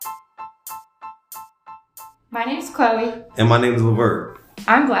My name's Chloe. And my name is Levert.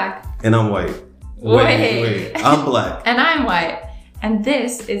 I'm black. And I'm white. Wait. I'm black. And I'm white. And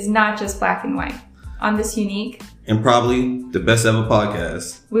this is not just black and white. On this unique and probably the best ever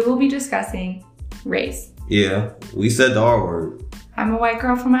podcast, we will be discussing race. Yeah, we said the R word. I'm a white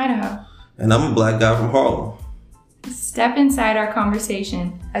girl from Idaho. And I'm a black guy from Harlem. Step inside our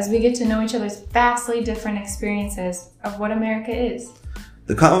conversation as we get to know each other's vastly different experiences of what America is.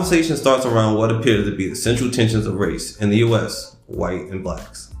 The conversation starts around what appears to be the central tensions of race in the U.S., white and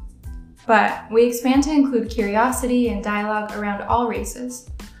blacks. But we expand to include curiosity and dialogue around all races.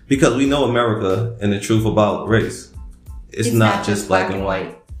 Because we know America and the truth about race. It's not just black and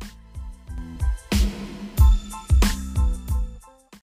white.